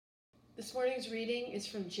This morning's reading is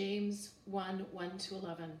from James 1,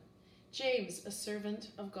 1-11. James, a servant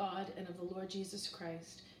of God and of the Lord Jesus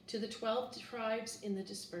Christ, to the 12 tribes in the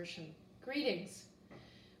dispersion. Greetings.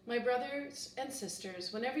 My brothers and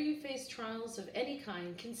sisters, whenever you face trials of any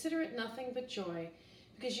kind, consider it nothing but joy,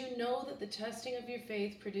 because you know that the testing of your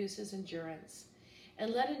faith produces endurance.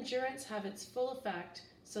 And let endurance have its full effect,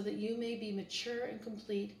 so that you may be mature and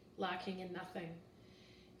complete, lacking in nothing.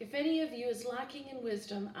 If any of you is lacking in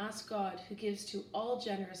wisdom, ask God, who gives to all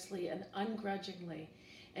generously and ungrudgingly,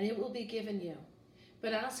 and it will be given you.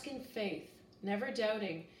 But ask in faith, never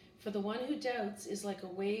doubting, for the one who doubts is like a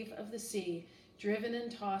wave of the sea, driven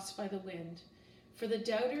and tossed by the wind. For the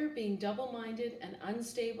doubter, being double-minded and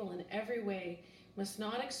unstable in every way, must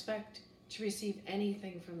not expect to receive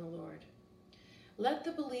anything from the Lord. Let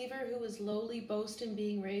the believer who is lowly boast in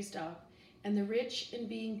being raised up, and the rich in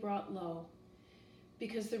being brought low,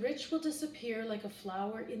 because the rich will disappear like a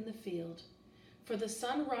flower in the field. For the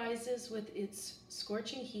sun rises with its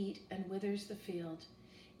scorching heat and withers the field.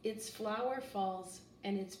 Its flower falls,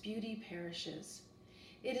 and its beauty perishes.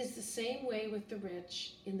 It is the same way with the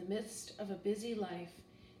rich. In the midst of a busy life,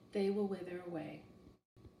 they will wither away.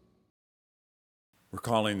 We're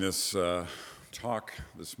calling this talk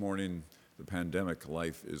this morning, "The Pandemic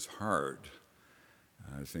Life is Hard."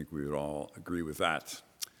 I think we would all agree with that.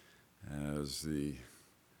 As the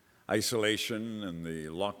isolation and the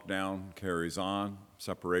lockdown carries on,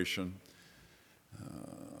 separation,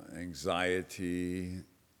 anxiety.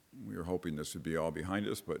 We were hoping this would be all behind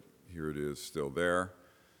us, but here it is still there.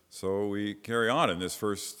 So we carry on in this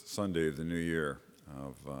first Sunday of the new year,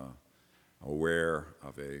 aware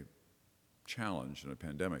of a challenge and a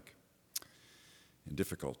pandemic and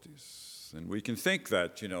difficulties. And we can think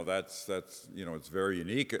that, that's it's very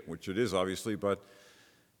unique, which it is obviously, but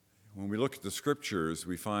when we look at the scriptures,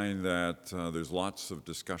 we find that there's lots of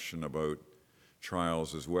discussion about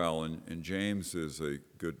trials as well, and James is a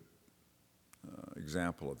good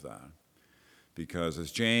example of that. Because as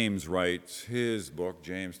James writes his book,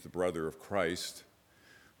 James, the brother of Christ,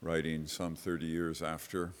 writing some 30 years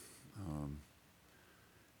after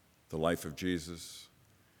the life of Jesus,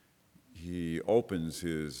 he opens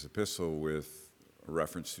his epistle with a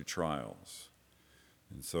reference to trials.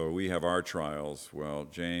 And so we have our trials. Well,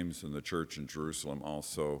 James and the church in Jerusalem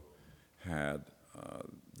also had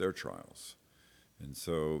their trials. And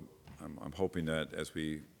so I'm hoping that as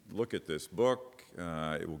we look at this book,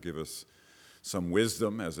 it will give us some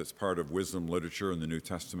wisdom, as it's part of wisdom literature in the New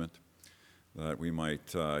Testament, that we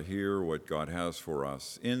might hear what God has for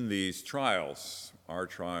us in these trials, our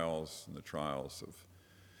trials and the trials of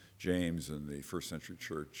James and the first century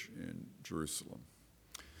church in Jerusalem.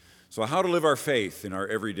 So how to live our faith in our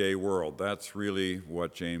everyday world. That's really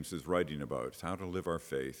what James is writing about, how to live our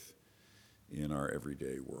faith in our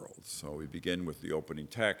everyday world. So we begin with the opening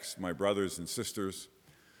text. My brothers and sisters,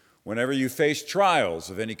 whenever you face trials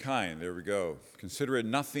of any kind, there we go, consider it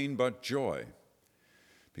nothing but joy,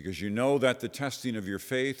 because you know that the testing of your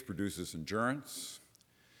faith produces endurance,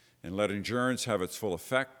 and let endurance have its full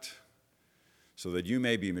effect, so that you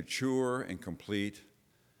may be mature and complete,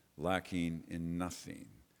 lacking in nothing.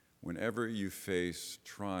 Whenever you face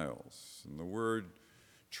trials. And the word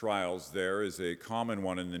trials there is a common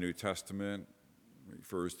one in the New Testament. It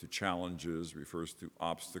refers to challenges, refers to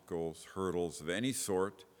obstacles, hurdles of any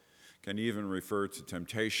sort, can even refer to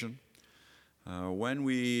temptation. When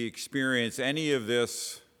we experience any of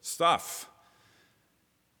this stuff,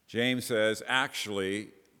 James says, actually,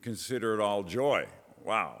 consider it all joy.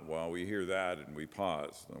 Wow, well, we hear that and we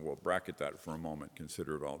pause. And we'll bracket that for a moment,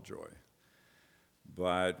 consider it all joy.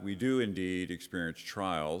 But we do indeed experience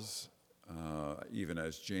trials, even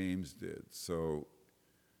as James did. So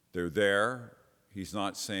they're there. He's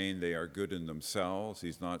not saying they are good in themselves.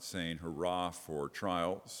 He's not saying hurrah for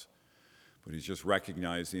trials, but he's just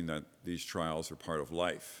recognizing that these trials are part of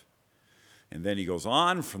life. And then he goes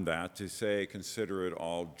on from that to say, consider it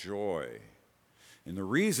all joy. And the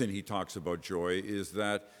reason he talks about joy is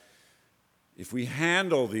that if we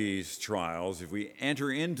handle these trials, if we enter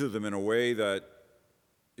into them in a way that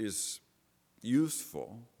is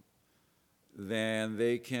useful, then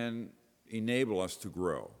they can enable us to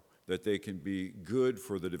grow, that they can be good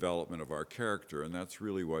for the development of our character. And that's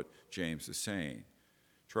really what James is saying.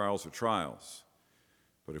 Trials are trials.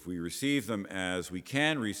 But if we receive them as we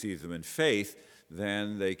can receive them in faith,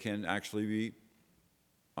 then they can actually be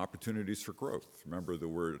opportunities for growth. Remember the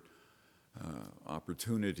word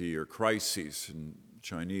opportunity or crises in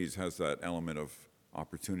Chinese has that element of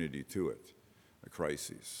opportunity to it. A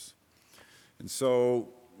crisis. And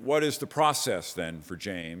so what is the process then for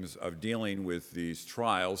James of dealing with these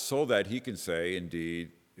trials so that he can say,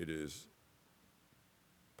 indeed, it is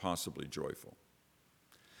possibly joyful.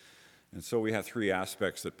 And so we have three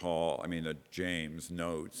aspects that James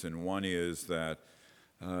notes, and one is that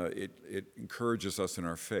it encourages us in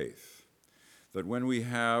our faith. That when we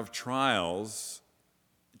have trials,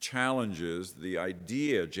 challenges, the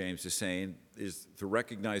idea, James is saying, is to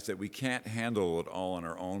recognize that we can't handle it all on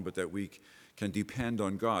our own, but that we can depend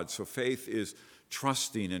on God. So faith is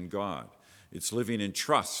trusting in God. It's living in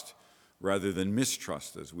trust rather than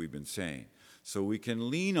mistrust, as we've been saying. So we can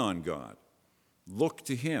lean on God, look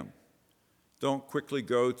to Him. Don't quickly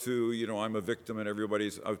go to, I'm a victim and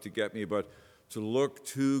everybody's out to get me, but to look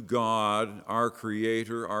to God, our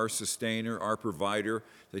Creator, our Sustainer, our Provider,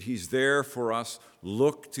 that He's there for us.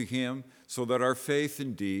 Look to Him so that our faith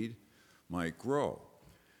indeed might grow.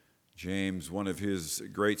 James, one of his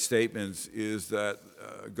great statements is that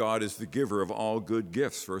God is the giver of all good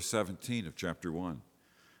gifts, verse 17 of chapter 1.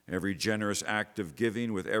 Every generous act of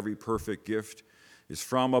giving with every perfect gift is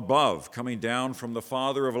from above, coming down from the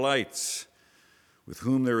Father of lights, with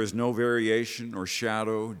whom there is no variation or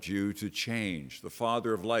shadow due to change. The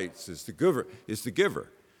Father of lights is the giver,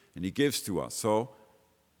 and He gives to us. So,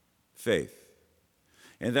 faith.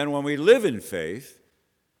 And then when we live in faith,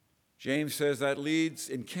 James says that leads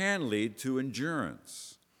and can lead to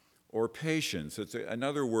endurance or patience. It's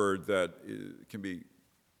another word that can be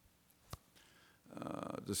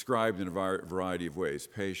described in a variety of ways.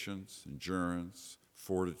 Patience, endurance,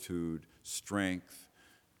 fortitude, strength.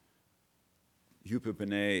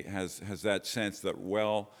 Eupipene has that sense, that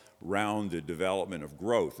well-rounded development of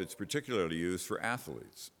growth. It's particularly used for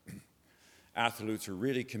athletes. Athletes who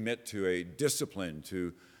really commit to a discipline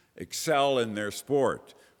to excel in their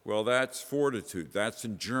sport. Well, that's fortitude, that's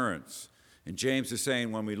endurance. And James is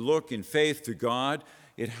saying when we look in faith to God,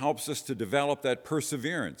 it helps us to develop that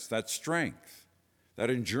perseverance, that strength, that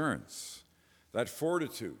endurance, that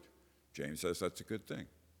fortitude. James says that's a good thing.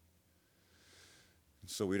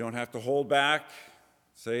 So we don't have to hold back,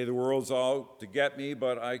 say the world's out to get me,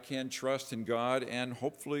 but I can trust in God and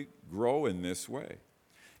hopefully grow in this way.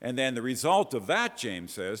 And then the result of that,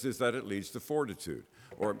 James says, is that it leads to fortitude,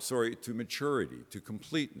 to maturity, to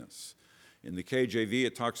completeness. In the KJV,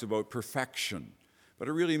 it talks about perfection, but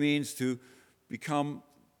it really means to become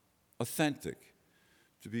authentic,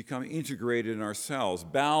 to become integrated in ourselves,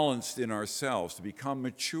 balanced in ourselves, to become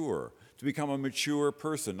mature, to become a mature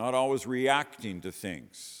person, not always reacting to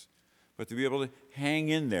things, but to be able to hang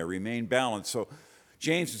in there, remain balanced. So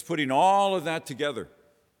James is putting all of that together.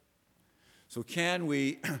 So can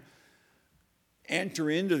we enter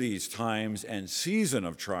into these times and season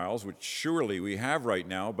of trials, which surely we have right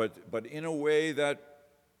now, but in a way that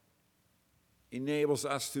enables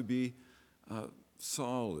us to be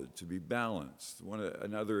solid, to be balanced.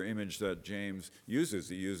 Another image that James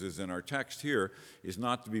uses in our text here, is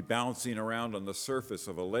not to be bouncing around on the surface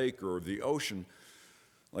of a lake or the ocean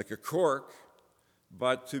like a cork,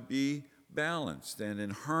 but to be balanced and in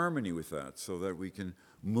harmony with that, so that we can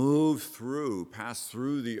pass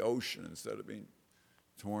through the ocean instead of being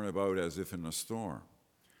torn about as if in a storm.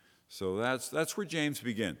 So that's where James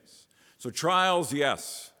begins. So trials,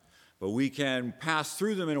 yes, but we can pass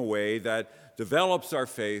through them in a way that develops our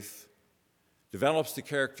faith, develops the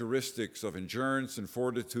characteristics of endurance and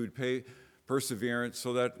fortitude, perseverance,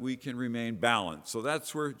 so that we can remain balanced. So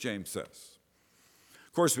that's where James says.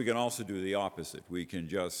 Of course, we can also do the opposite. We can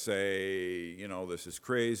just say, this is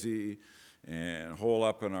crazy, and hole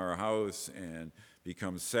up in our house and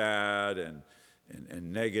become sad and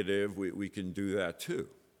negative. We can do that too.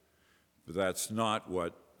 But that's not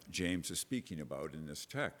what James is speaking about in this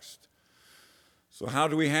text. So how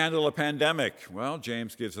do we handle a pandemic? Well,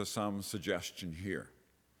 James gives us some suggestion here.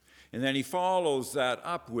 And then he follows that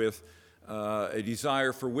up with a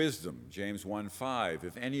desire for wisdom. James 1:5,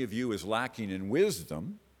 if any of you is lacking in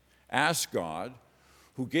wisdom, ask God,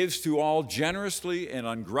 who gives to all generously and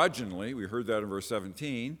ungrudgingly, we heard that in verse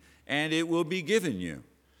 17, and it will be given you.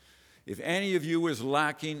 If any of you is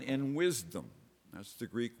lacking in wisdom, that's the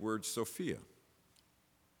Greek word Sophia.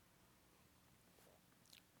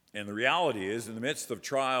 And the reality is, in the midst of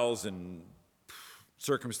trials and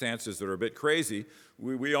circumstances that are a bit crazy,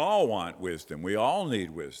 we all want wisdom. We all need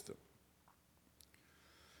wisdom.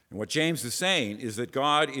 And what James is saying is that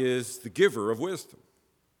God is the giver of wisdom.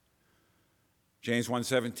 James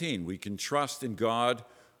 1:17, we can trust in God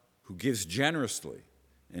who gives generously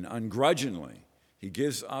and ungrudgingly. He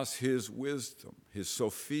gives us His wisdom, His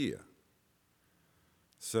Sophia.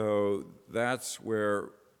 So that's where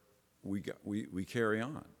we carry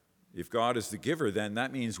on. If God is the giver, then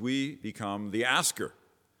that means we become the asker.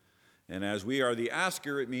 And as we are the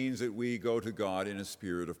asker, it means that we go to God in a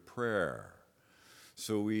spirit of prayer.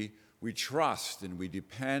 So we trust and we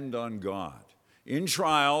depend on God in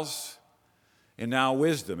trials and now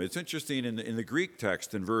wisdom. It's interesting in the Greek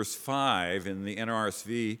text in verse 5 in the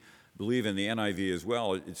NRSV, I believe in the NIV as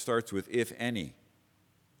well, it starts with if any.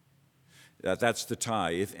 That's the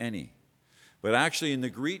tie, if any. But actually in the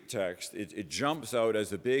Greek text, it jumps out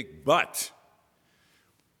as a big but.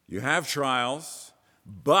 You have trials,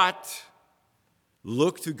 but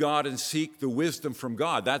look to God and seek the wisdom from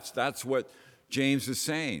God. That's what James is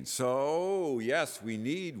saying. So, yes, we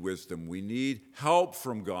need wisdom. We need help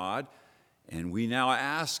from God. And we now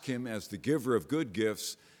ask him as the giver of good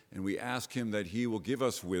gifts, and we ask him that he will give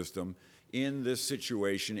us wisdom in this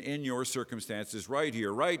situation, in your circumstances, right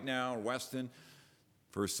here, right now, Weston,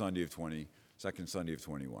 second Sunday of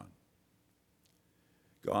 21.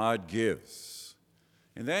 God gives.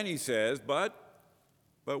 And then he says, but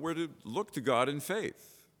we're to look to God in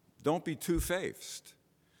faith. Don't be two-faced.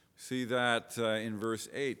 See that in verse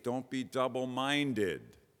 8. Don't be double-minded.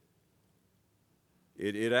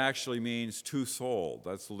 It actually means two-souled.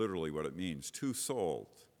 That's literally what it means, two-souled,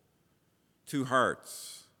 two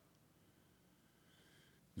hearts.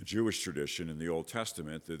 The Jewish tradition in the Old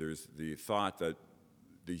Testament, there's the thought that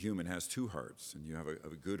the human has two hearts, and you have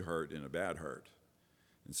a good heart and a bad heart.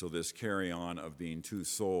 And so this carry-on of being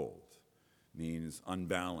two-souled means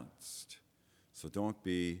unbalanced. So don't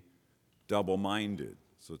be double-minded.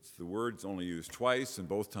 So the word's only used twice, and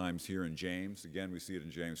both times here in James. Again, we see it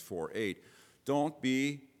in James 4:8. Don't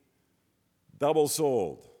be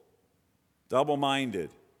double-souled,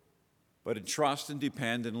 double-minded, but trust and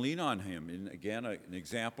depend and lean on him. And again, an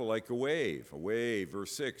example like a wave,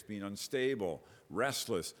 verse 6, being unstable,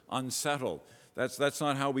 restless, unsettled. That's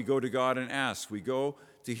not how we go to God and ask. We go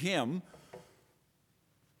to him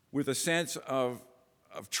with a sense of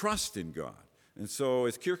trust in God. And so,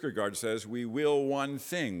 as Kierkegaard says, we will one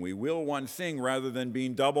thing. We will one thing rather than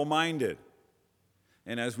being double-minded.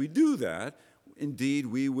 And as we do that, indeed,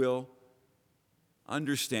 we will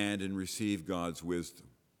understand and receive God's wisdom.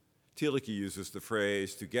 Tillich uses the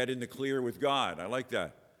phrase, to get in the clear with God. I like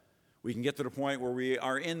that. We can get to the point where we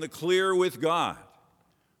are in the clear with God.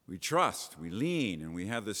 We trust, we lean, and we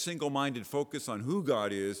have the single-minded focus on who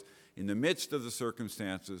God is in the midst of the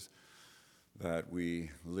circumstances that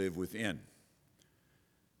we live within.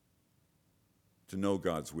 To know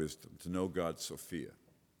God's wisdom, to know God's Sophia.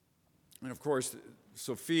 And of course,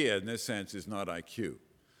 Sophia in this sense is not IQ.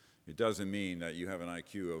 It doesn't mean that you have an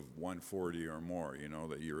IQ of 140 or more,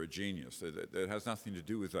 that you're a genius. That has nothing to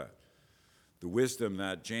do with that. The wisdom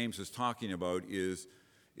that James is talking about is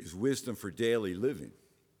wisdom for daily living.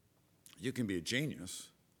 You can be a genius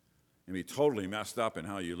and be totally messed up in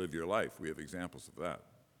how you live your life. We have examples of that,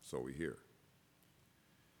 so we hear.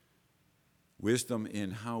 Wisdom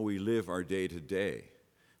in how we live our day-to-day,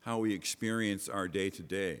 how we experience our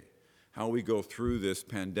day-to-day, how we go through this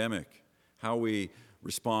pandemic, how we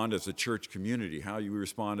respond as a church community, how you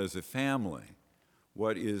respond as a family.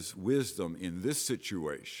 What is wisdom in this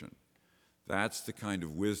situation? That's the kind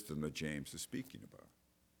of wisdom that James is speaking about.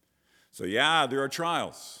 So yeah, there are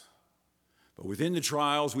trials. But within the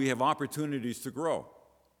trials, we have opportunities to grow.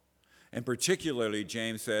 And particularly,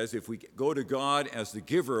 James says, if we go to God as the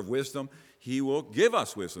giver of wisdom, he will give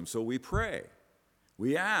us wisdom. So we pray.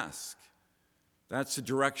 We ask. That's the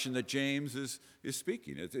direction that James is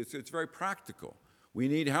speaking. It's very practical. We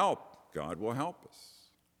need help. God will help us.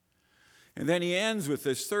 And then he ends with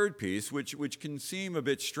this third piece, which can seem a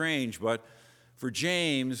bit strange, but for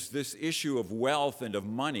James, this issue of wealth and of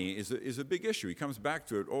money is a big issue. He comes back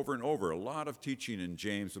to it over and over. A lot of teaching in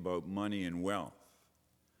James about money and wealth.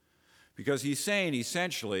 Because he's saying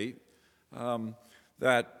essentially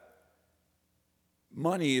that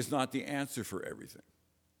money is not the answer for everything.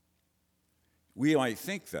 We might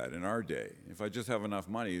think that in our day. If I just have enough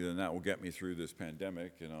money, then that will get me through this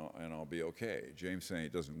pandemic and I'll be okay. James is saying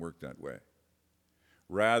it doesn't work that way.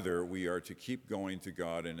 Rather, we are to keep going to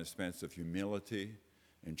God in a sense of humility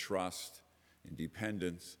and trust and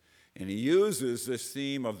dependence. And he uses this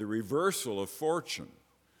theme of the reversal of fortune.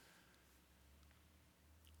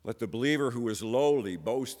 Let the believer who is lowly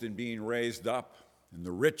boast in being raised up, and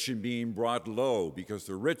the rich in being brought low, because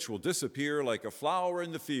the rich will disappear like a flower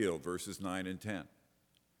in the field, verses 9 and 10.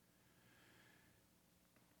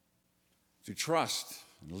 To trust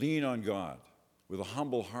and lean on God with a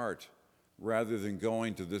humble heart, rather than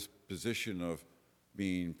going to this position of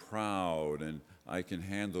being proud and I can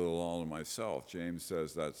handle it all myself. James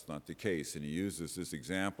says that's not the case, and he uses this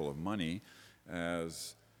example of money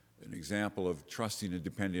as an example of trusting and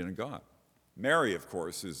depending on God. Mary, of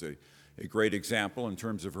course, is a great example in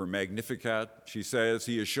terms of her Magnificat. She says,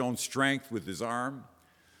 he has shown strength with his arm.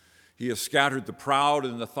 He has scattered the proud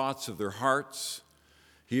in the thoughts of their hearts.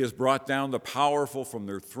 He has brought down the powerful from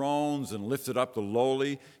their thrones and lifted up the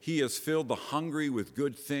lowly. He has filled the hungry with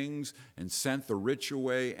good things and sent the rich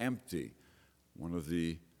away empty. One of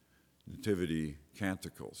the nativity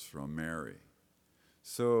canticles from Mary.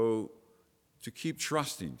 So to keep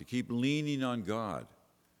trusting, to keep leaning on God.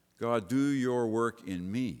 God, do your work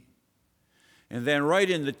in me. And then right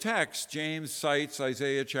in the text, James cites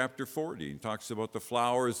Isaiah chapter 40 and talks about the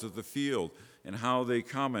flowers of the field and how they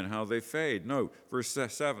come and how they fade. No, verse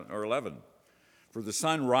 7 or 11. For the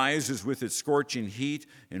sun rises with its scorching heat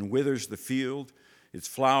and withers the field. Its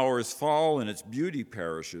flowers fall and its beauty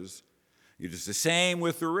perishes. It is the same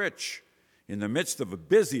with the rich. In the midst of a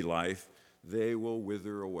busy life, they will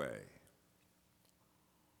wither away.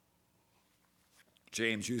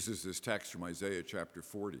 James uses this text from Isaiah chapter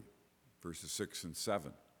 40. Verses 6 and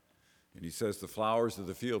 7. And he says the flowers of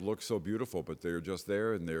the field look so beautiful, but they're just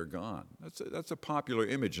there and they're gone. That's a popular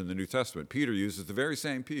image in the New Testament. Peter uses the very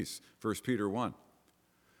same piece, 1 Peter 1.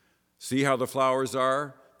 See how the flowers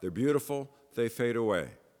are? They're beautiful, they fade away.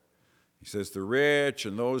 He says the rich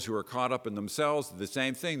and those who are caught up in themselves, the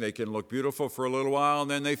same thing. They can look beautiful for a little while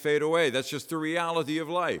and then they fade away. That's just the reality of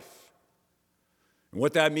life. And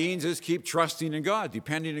what that means is keep trusting in God,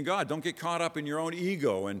 depending on God. Don't get caught up in your own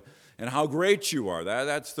ego and how great you are.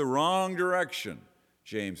 That's the wrong direction,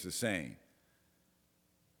 James is saying.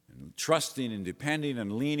 And trusting and depending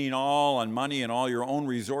and leaning all on money and all your own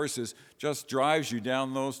resources just drives you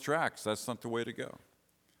down those tracks. That's not the way to go.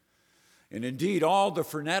 And indeed, all the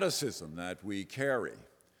freneticism that we carry,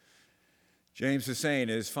 James is saying,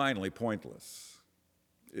 is finally pointless.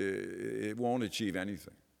 It won't achieve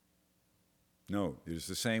anything. No, it is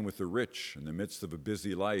the same with the rich. In the midst of a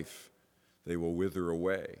busy life, they will wither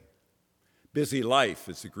away. Busy life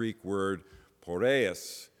is the Greek word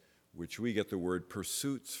poreis, which we get the word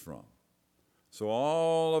pursuits from. So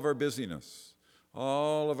all of our busyness,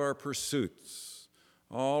 all of our pursuits,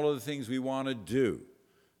 all of the things we want to do,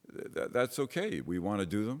 that's okay. We want to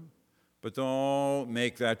do them, but don't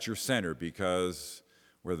make that your center, because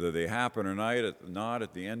whether they happen or not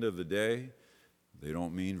at the end of the day, they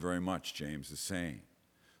don't mean very much, James is saying.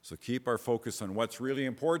 So keep our focus on what's really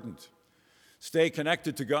important. Stay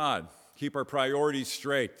connected to God. Keep our priorities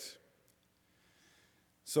straight.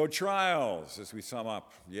 So trials, as we sum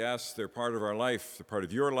up, yes, they're part of our life. They're part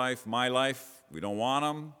of your life, my life. We don't want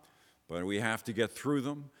them, but we have to get through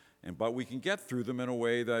them. But we can get through them in a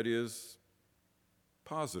way that is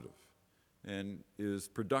positive and is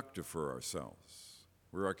productive for ourselves,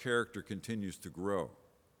 where our character continues to grow.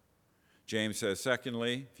 James says,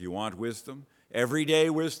 secondly, if you want wisdom, everyday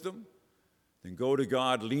wisdom, then go to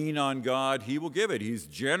God, lean on God. He will give it. He's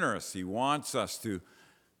generous. He wants us to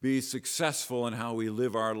be successful in how we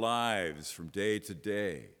live our lives from day to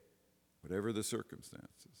day, whatever the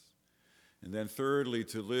circumstances. And then thirdly,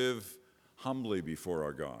 to live humbly before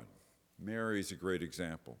our God. Mary's a great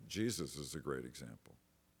example. Jesus is a great example.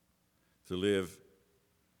 To live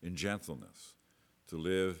in gentleness, to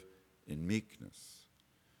live in meekness,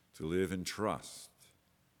 to live in trust,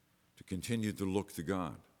 to continue to look to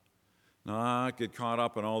God. Not get caught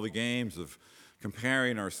up in all the games of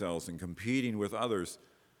comparing ourselves and competing with others.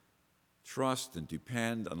 Trust and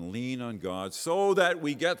depend and lean on God so that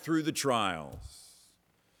we get through the trials,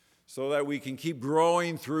 so that we can keep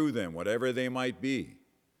growing through them, whatever they might be.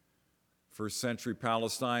 First century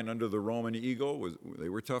Palestine under the Roman eagle, they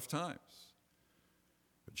were tough times.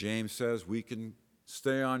 But James says we can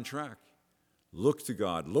stay on track. Look to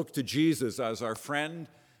God. Look to Jesus as our friend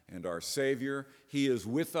and our Savior. He is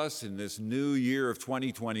with us in this new year of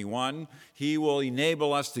 2021. He will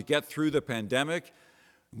enable us to get through the pandemic.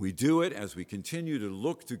 We do it as we continue to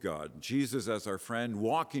look to God, Jesus as our friend,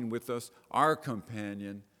 walking with us, our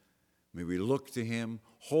companion. May we look to him,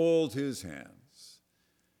 hold his hands,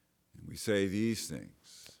 and we say these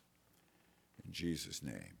things in Jesus'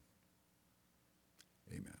 name.